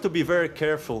 So we have to be very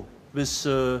careful with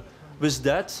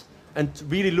that and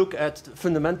really look at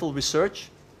fundamental research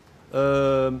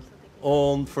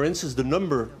on, for instance,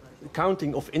 the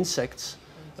counting of insects.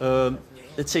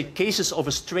 Let's say cases of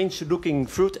a strange-looking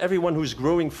fruit. Everyone who's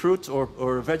growing fruit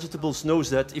or vegetables knows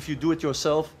that if you do it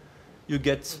yourself, you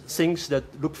get things that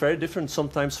look very different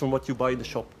sometimes from what you buy in the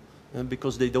shop,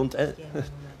 because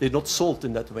they're not sold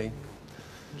in that way.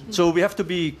 So we have to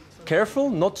be careful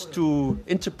not to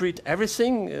interpret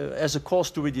everything as a cause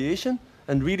to radiation,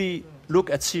 and really look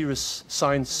at serious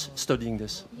science studying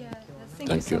this. Yeah,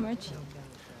 thank you so much.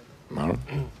 Maro?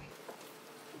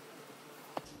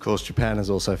 Of course, Japan is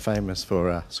also famous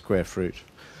for square fruit.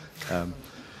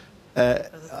 I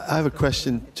have a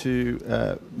question to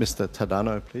Mr.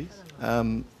 Tadano, please.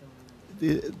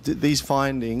 These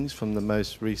findings from the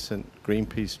most recent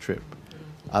Greenpeace trip,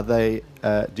 are they?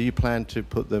 Do you plan to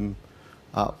put them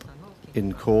up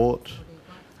in court,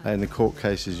 in the court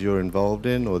cases you're involved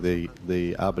in, or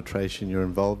the arbitration you're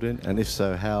involved in? And if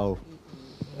so, how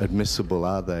admissible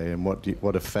are they, and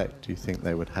what effect do you think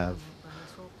they would have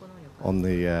on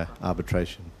the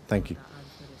arbitration? Thank you.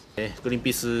 The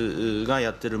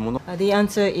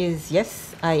answer is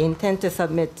yes. I intend to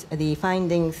submit the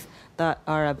findings that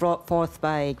are brought forth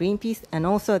by Greenpeace, and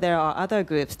also there are other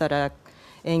groups that are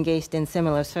engaged in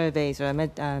similar surveys or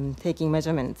taking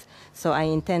measurements. So I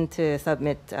intend to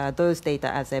submit those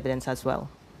data as evidence as well.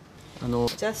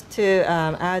 Just to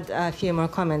add a few more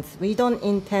comments, we don't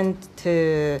intend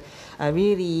to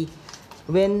really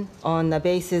win on the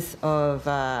basis of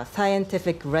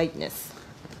scientific rightness.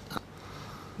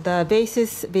 The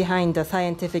basis behind the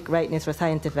scientific rightness or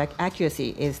scientific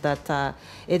accuracy is that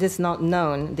it is not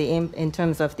known in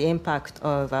terms of the impact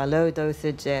of low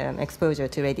dosage exposure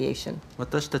to radiation.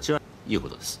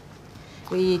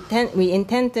 We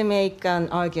intend to make an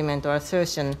argument or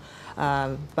assertion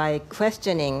by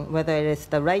questioning whether it is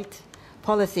the right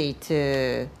policy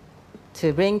to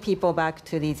bring people back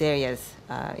to these areas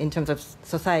in terms of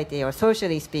society, or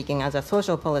socially speaking, as a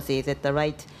social policy. Is it the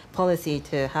right policy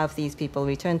to have these people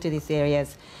return to these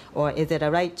areas, or is it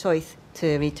a right choice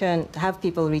to have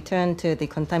people return to the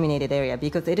contaminated area?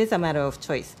 Because it is a matter of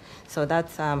choice. So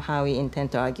that's how we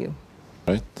intend to argue.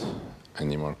 Right.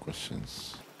 Any more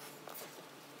questions?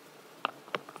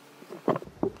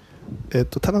 た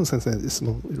だの先生、質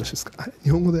問よろしいですか？はい、日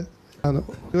本語で。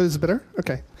Is better?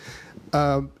 Okay.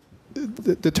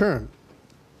 The term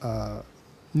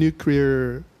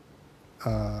nuclear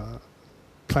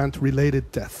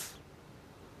plant-related death.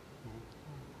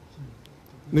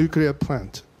 Nuclear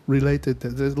plant-related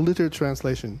death. There's a literal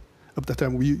translation of the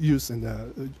term we use in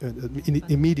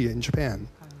media in Japan.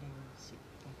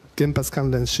 原発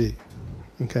関連死.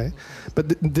 Okay, but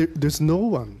there's no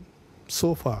one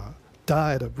so far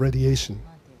died of radiation.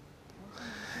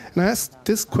 And I asked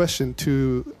this question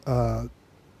to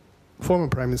former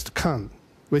Prime Minister Khan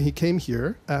when he came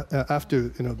here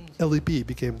after LEP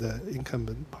became the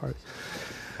incumbent party.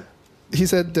 He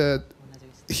said that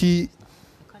he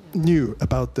knew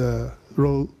about the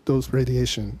low dose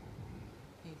radiation,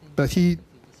 but he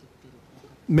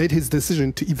made his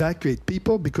decision to evacuate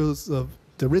people because of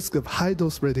the risk of high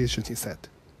dose radiation, he said.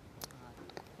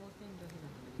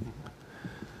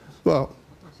 Well,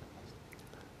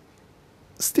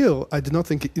 still, I do not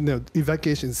think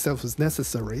evacuation itself is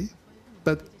necessary,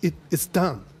 but it's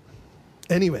done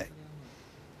anyway.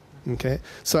 Okay,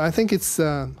 so I think it's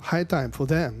high time for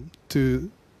them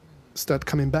to start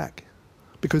coming back,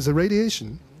 because the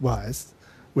radiation-wise,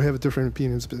 we have different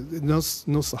opinions, but it's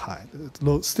not so high. It's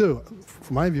low, still,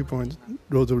 from my viewpoint,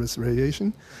 low dose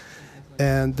radiation,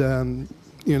 and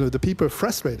the people are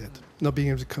frustrated not being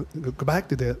able to go back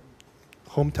to their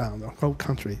hometown or home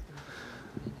country.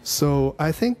 So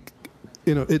I think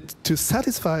to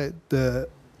satisfy the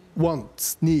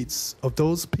wants, needs of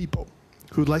those people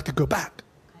who'd like to go back,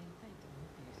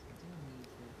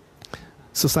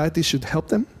 society should help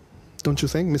them, don't you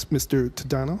think, Mr.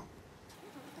 Tadano?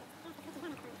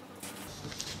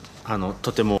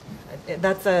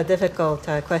 That's a difficult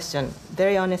question.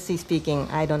 Very honestly speaking,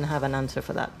 I don't have an answer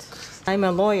for that. I'm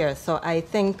a lawyer, so I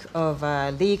think of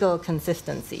legal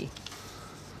consistency.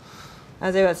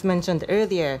 As I was mentioned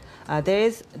earlier, there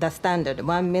is the standard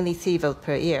 1 millisievert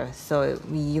per year. So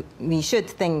we should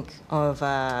think of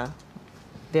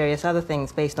various other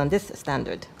things based on this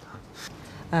standard.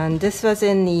 And this was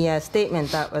in the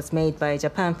statement that was made by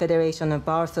Japan Federation of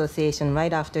Bar Association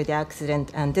right after the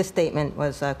accident, and this statement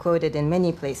was quoted in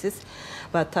many places.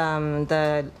 But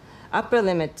the upper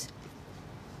limit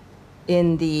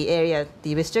in the area,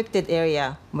 the restricted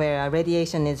area where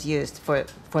radiation is used for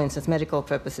instance, medical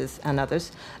purposes and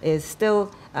others, is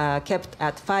still kept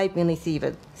at 5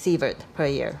 millisievert per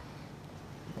year.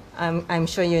 I'm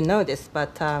sure you know this,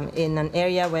 but in an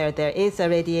area where there is a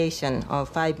radiation of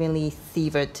 5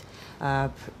 millisievert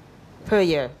per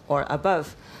year or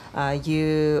above,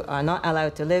 you are not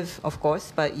allowed to live, of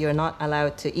course, but you're not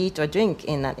allowed to eat or drink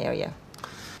in that area.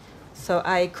 So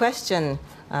I question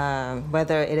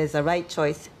whether it is a right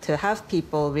choice to have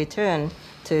people return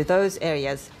to those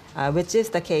areas, which is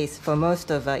the case for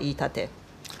most of Iitate.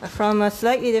 From a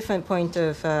slightly different point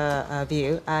of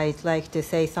view, I'd like to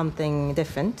say something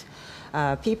different.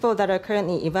 people that are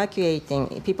currently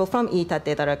evacuating, people from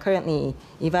Iitate that are currently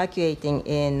evacuating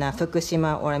in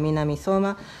Fukushima or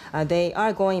Minamisoma, they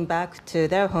are going back to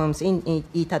their homes in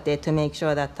Iitate to make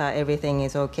sure that everything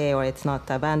is okay or it's not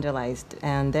vandalized.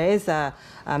 And there is a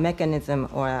mechanism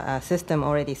or a system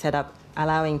already set up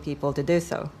allowing people to do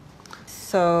so.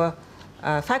 So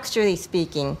factually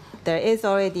speaking, there is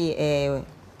already a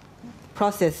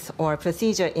process or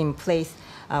procedure in place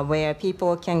where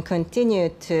people can continue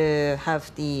to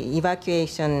have the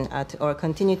evacuation or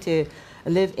continue to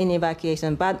live in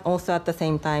evacuation, but also at the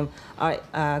same time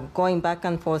are going back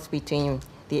and forth between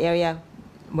the area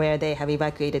where they have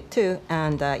evacuated to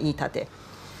and Iitate.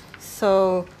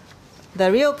 So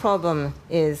the real problem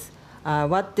is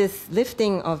what this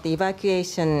lifting of the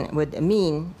evacuation would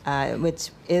mean,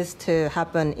 which is to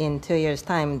happen in 2 years'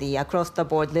 time, the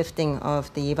across-the-board lifting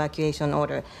of the evacuation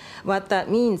order. What that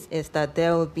means is that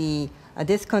there will be a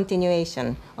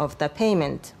discontinuation of the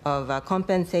payment of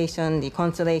compensation, the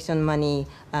consolation money,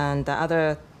 and the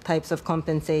other types of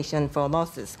compensation for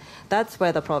losses. That's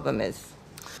where the problem is.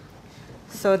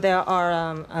 So there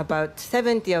are about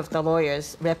 70 of the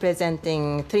lawyers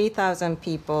representing 3,000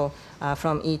 people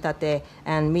from Iitate,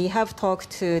 and we have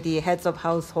talked to the heads of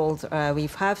households.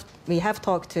 We have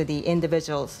talked to the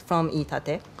individuals from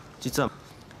Iitate.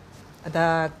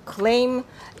 The claim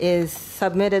is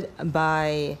submitted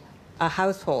by a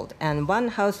household, and one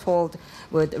household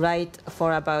would write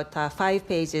for about 5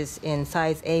 pages in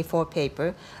size A4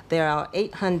 paper. There are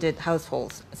 800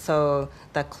 households, so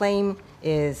the claim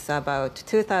is about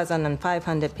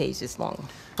 2,500 pages long.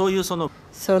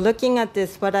 So looking at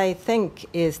this, what I think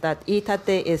is that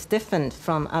Iitate is different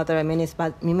from other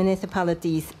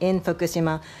municipalities in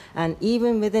Fukushima, and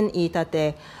even within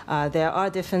Iitate, there are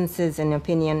differences in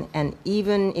opinion, and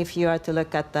even if you are to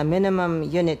look at the minimum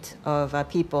unit of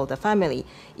people, the family,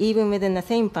 even within the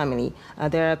same family,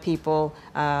 there are people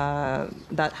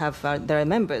that have, there are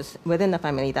members within the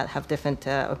family that have different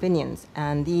opinions,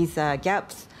 and these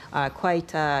gaps are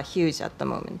quite huge at the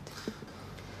moment.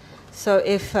 So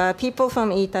if people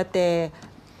from Iitate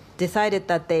decided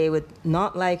that they would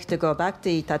not like to go back to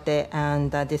Iitate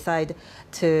and decide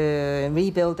to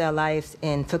rebuild their lives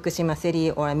in Fukushima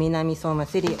City or Minamisoma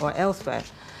City or elsewhere,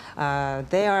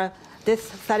 they are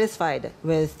dissatisfied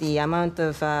with the amount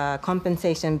of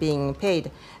compensation being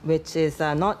paid, which is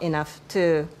not enough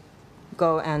to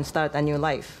go and start a new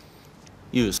life.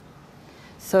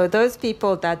 So those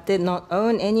people that did not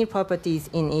own any properties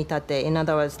in Iitate, in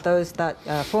other words, those that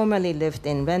formerly lived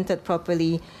in rented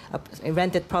property,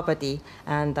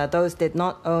 and those did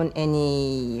not own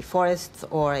any forests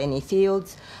or any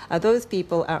fields, those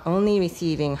people are only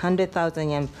receiving 100,000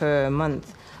 yen per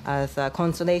month as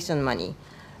consolation money.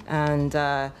 And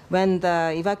when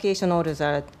the evacuation orders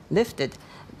are lifted,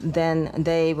 then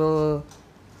they will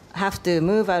have to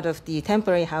move out of the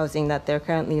temporary housing that they're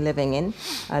currently living in.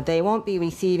 They won't be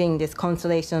receiving this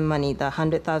consolation money, the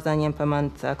 100,000 yen per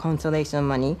month consolation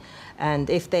money. And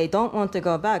if they don't want to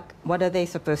go back, what are they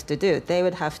supposed to do? They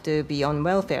would have to be on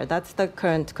welfare. That's the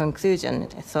current conclusion.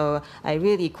 So I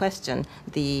really question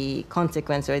the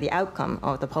consequence or the outcome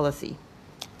of the policy.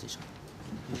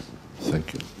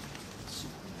 Thank you.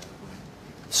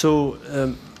 So,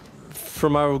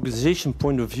 from our organization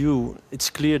point of view, it's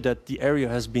clear that the area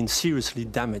has been seriously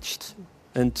damaged,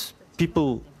 and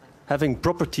people having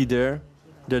property there,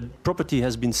 their property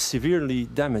has been severely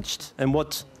damaged. And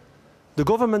what the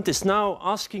government is now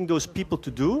asking those people to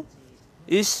do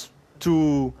is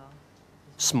to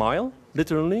smile,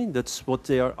 literally, that's what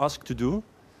they are asked to do,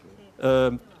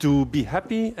 to be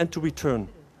happy and to return,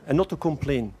 and not to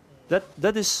complain.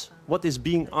 That is what is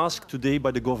being asked today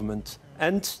by the government,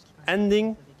 and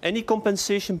ending any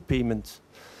compensation payment.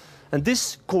 And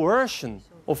this coercion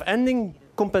of ending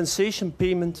compensation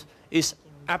payment is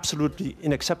absolutely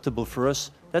unacceptable for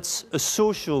us. That's a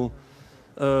social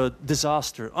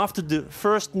disaster. After the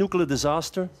first nuclear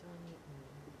disaster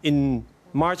in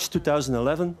March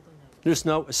 2011, there's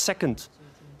now a second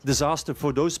disaster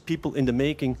for those people in the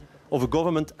making of a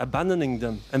government abandoning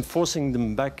them and forcing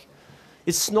them back.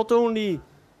 It's not only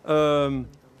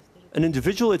an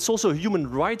individual, it's also a human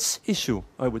rights issue,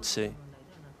 I would say,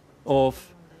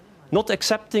 of not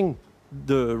accepting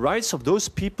the rights of those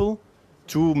people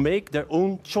to make their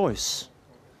own choice.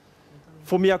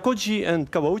 For Miyakoji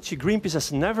and Kawauchi, Greenpeace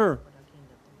has never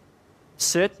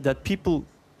said that people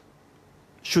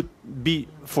should be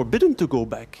forbidden to go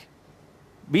back.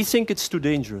 We think it's too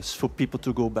dangerous for people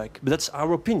to go back, but that's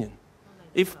our opinion.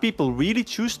 If people really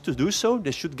choose to do so,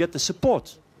 they should get the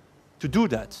support to do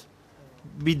that.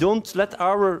 We don't let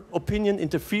our opinion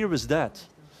interfere with that.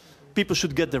 People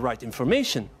should get the right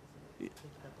information.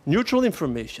 neutral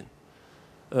information,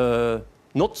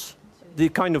 not the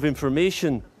kind of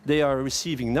information they are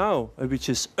receiving now, which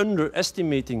is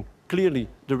underestimating clearly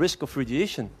the risk of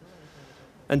radiation.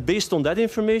 And based on that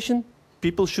information,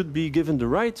 people should be given the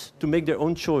right to make their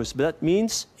own choice. But that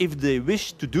means if they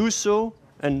wish to do so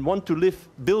and want to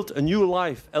build a new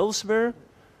life elsewhere,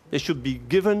 they should be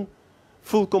given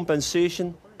full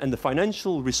compensation and the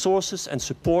financial resources and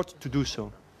support to do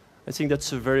so. I think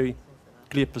that's a very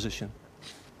clear position.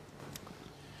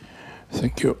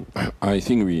 Thank you. I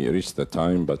think we reached the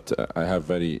time, but I have a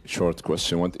very short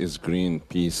question. What is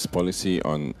Greenpeace policy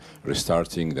on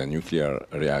restarting the nuclear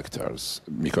reactors?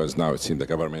 Because now it seems the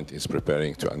government is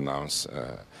preparing to announce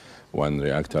one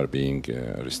reactor being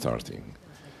restarting.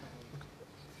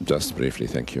 Just briefly,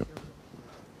 thank you.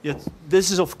 Yes,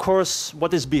 this is of course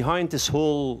what is behind this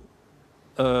whole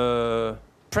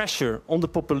pressure on the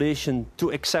population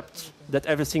to accept that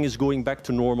everything is going back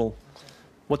to normal.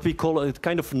 What we call a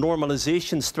kind of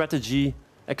normalization strategy,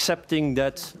 accepting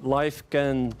that life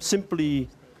can simply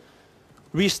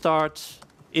restart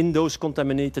in those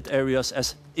contaminated areas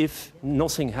as if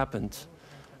nothing happened.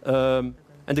 And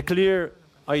the clear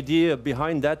idea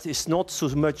behind that is not so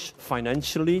much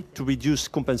financially to reduce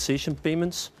compensation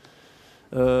payments.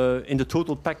 In the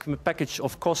total package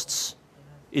of costs,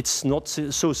 it's not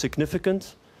so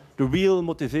significant. The real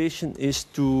motivation is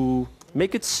to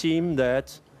make it seem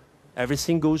that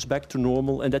everything goes back to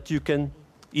normal and that you can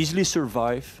easily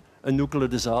survive a nuclear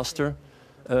disaster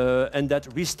and that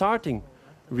restarting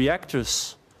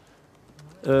reactors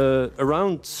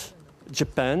around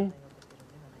Japan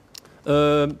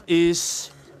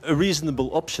is a reasonable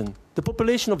option. The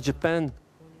population of Japan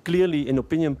clearly, in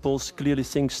opinion polls, clearly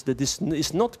thinks that this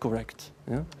is not correct.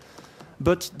 Yeah?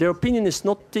 But their opinion is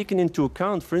not taken into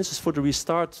account, for instance, for the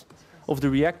restart of the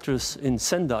reactors in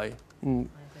Sendai, in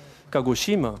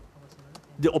Kagoshima.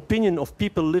 The opinion of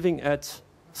people living at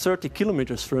 30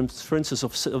 kilometers, for instance,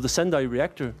 of the Sendai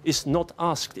reactor is not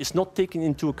asked, is not taken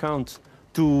into account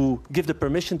to give the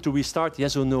permission to restart,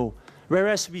 yes or no.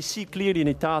 Whereas we see clearly in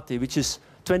Itate, which is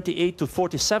 28 to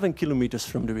 47 kilometers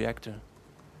from the reactor,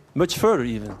 much further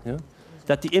even, yeah,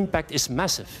 that the impact is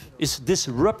massive, is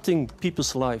disrupting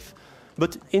people's life.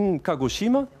 But in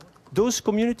Kagoshima, those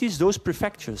communities, those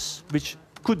prefectures, which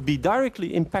could be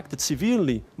directly impacted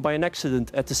severely by an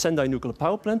accident at the Sendai nuclear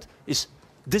power plant, is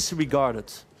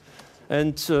disregarded.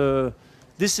 And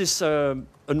this is an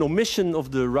omission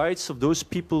of the rights of those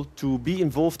people to be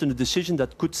involved in a decision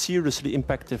that could seriously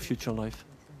impact their future life.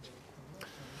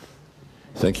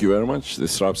 Thank you very much.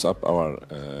 This wraps up our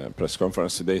press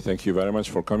conference today. Thank you very much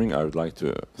for coming. I would like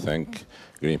to thank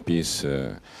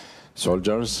Greenpeace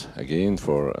soldiers again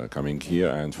for coming here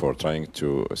and for trying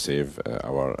to save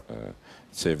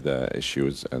save the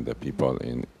issues and the people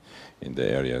in the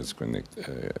areas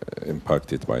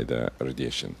impacted by the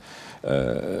radiation.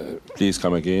 Please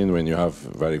come again when you have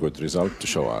very good result to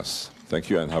show us. Thank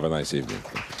you and have a nice evening.